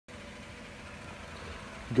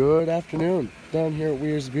Good afternoon. Down here at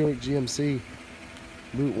Weirs Buick GMC,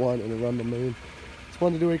 Route 1 in Arundel, Maine. Just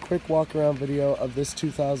wanted to do a quick walk around video of this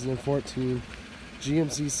 2014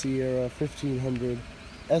 GMC Sierra 1500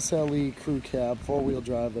 SLE crew cab 4-wheel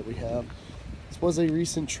drive that we have. This was a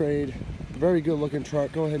recent trade. Very good looking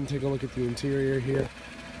truck. Go ahead and take a look at the interior here.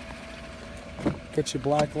 Got your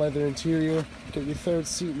black leather interior. Got your third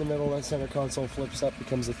seat in the middle. That center console flips up,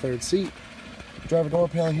 becomes the third seat. Driver door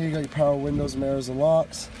panel here, you got your power windows, mirrors, and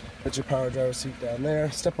locks. Got your power driver seat down there.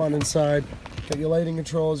 Step on inside. Got your lighting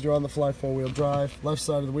controls. You're on the fly 4-wheel drive. Left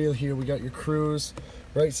side of the wheel here, we got your cruise.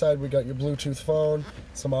 Right side, we got your Bluetooth phone.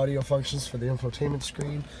 Some audio functions for the infotainment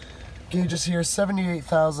screen. Gauges here,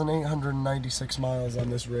 78,896 miles on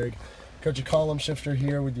this rig. Got your column shifter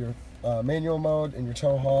here with your manual mode and your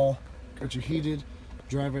tow haul. Got your heated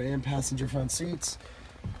driver and passenger front seats.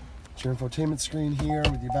 Your infotainment screen here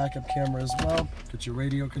with your backup camera as well. Got your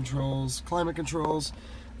radio controls, climate controls.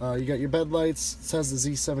 You got your bed lights. It says the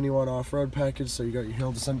Z71 off-road package, so you got your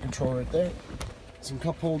hill descent control right there. Some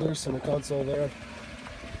cup holders, center console there.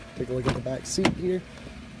 Take a look at the back seat here.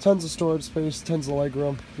 Tons of storage space, tons of leg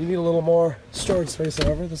room. If you need a little more storage space,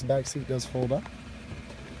 however, this back seat does fold up.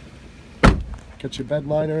 Got your bed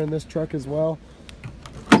liner in this truck as well.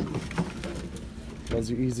 Has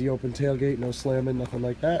your easy open tailgate, no slamming, nothing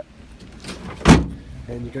like that.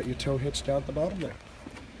 And you got your tow hitch down at the bottom there.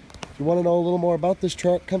 If you want to know a little more about this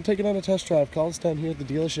truck, come take it on a test drive. Call us down here at the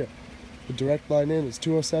dealership. The direct line in is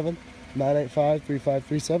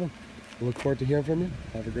 207-985-3537. We look forward to hearing from you.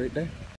 Have a great day.